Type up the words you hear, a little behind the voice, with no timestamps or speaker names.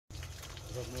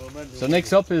So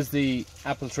next up is the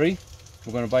apple tree.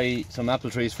 We're going to buy some apple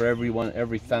trees for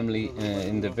every family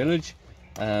in the village.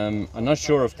 I'm not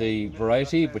sure of the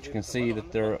variety, but you can see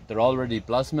that they're already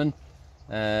blossoming.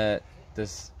 They're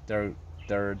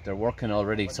working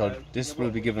already, so this will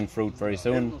be given fruit very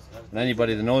soon. And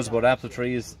anybody that knows about apple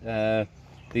trees,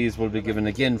 these will be given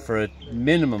again for a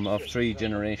minimum of 3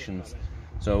 generations.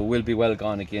 So we'll be well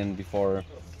gone again before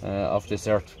off this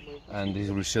earth, and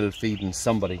these will still feeding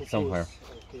somebody somewhere.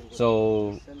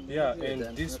 So yeah,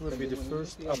 and this will be the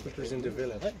first apple trees in the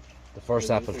village. The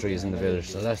first apple trees in the village.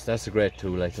 So that's a great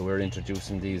tool. Like, we're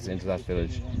introducing these into that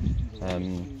village.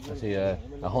 I see a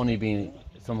honeybee,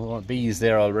 some bees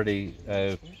there already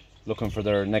looking for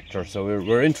their nectar. So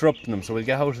we're interrupting them. So we'll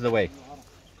get out of the way.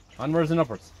 Onwards and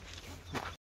upwards.